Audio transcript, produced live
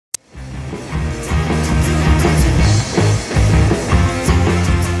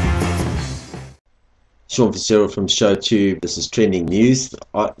Sean Fitzgerald from ShowTube. This is trending news.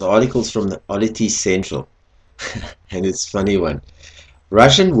 The article's from the Oddity Central. And it's a funny one.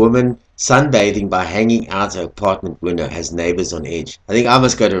 Russian woman sunbathing by hanging out her apartment window has neighbors on edge. I think I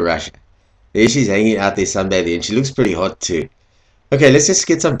must go to Russia. There she's hanging out there sunbathing, and she looks pretty hot too. Okay, let's just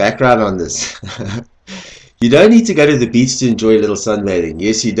get some background on this. You don't need to go to the beach to enjoy a little sunbathing.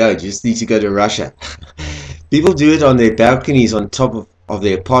 Yes, you don't. You just need to go to Russia. People do it on their balconies on top of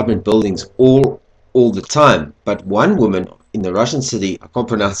their apartment buildings all the time. But one woman in the Russian city, I can't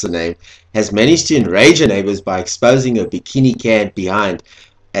pronounce her name, has managed to enrage her neighbors by exposing her bikini can behind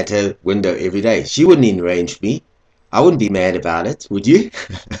at her window every day. She wouldn't enrage me. I wouldn't be mad about it, would you?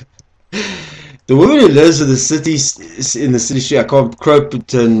 The woman who lives in the city street,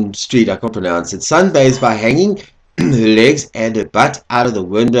 Crompton Street, I can't pronounce it, sunbathes by hanging her legs and her butt out of the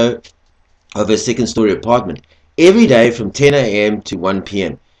window of her second-story apartment every day from 10 a.m. to 1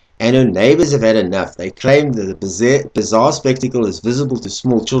 p.m. And her neighbors have had enough. They claim that the bizarre spectacle is visible to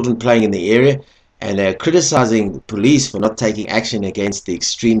small children playing in the area, and they are criticizing the police for not taking action against the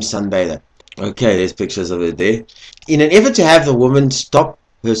extreme sunbather. Okay, there's pictures of it there. In an effort to have the woman stop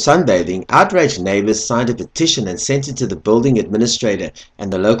her sunbathing, outraged neighbors signed a petition and sent it to the building administrator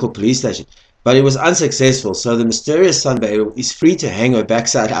and the local police station. But it was unsuccessful, so the mysterious sunbather is free to hang her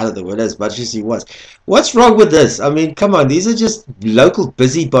backside out of the window as much as he wants. What's wrong with this? I mean, come on, these are just local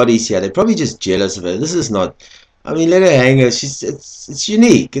busybodies here. They're probably just jealous of her. This is not... I mean, let her hang her. It's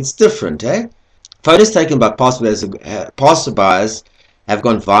unique. It's different, eh? Photos taken by passerbys have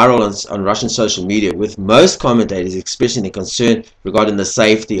gone viral on Russian social media, with most commentators expressing their concern regarding the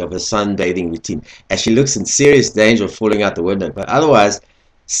safety of her sunbathing routine, as she looks in serious danger of falling out the window. But otherwise,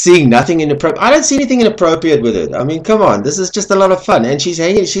 seeing nothing inappropriate. I don't see anything inappropriate with it. I mean, come on, this is just a lot of fun. And she's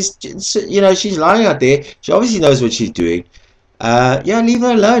hanging, she's lying out there. She obviously knows what she's doing. Yeah, leave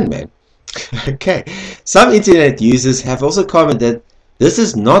her alone, man. Okay. Some internet users have also commented this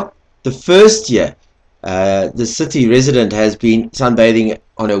is not the first year the city resident has been sunbathing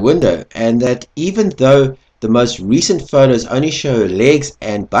on her window, and that even though the most recent photos only show her legs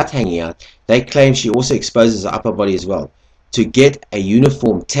and butt hanging out, they claim she also exposes her upper body as well to get a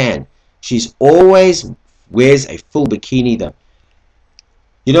uniform tan. She's always wears a full bikini though.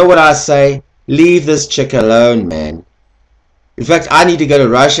 You know what I say? Leave this chick alone, man. In fact, I need to go to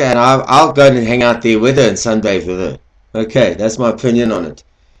Russia, and I'll go and hang out there with her and sunbathe with her. Okay, that's my opinion on it.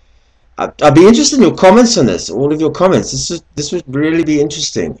 I'd be interested in your comments on this, all of your comments. This would really be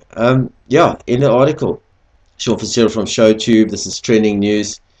interesting. Yeah, in the article. Sean Fitzgerald from ShowTube. This is trending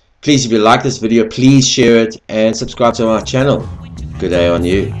news. Please, if you like this video, please share it and subscribe to my channel. Good day on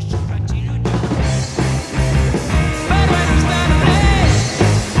you.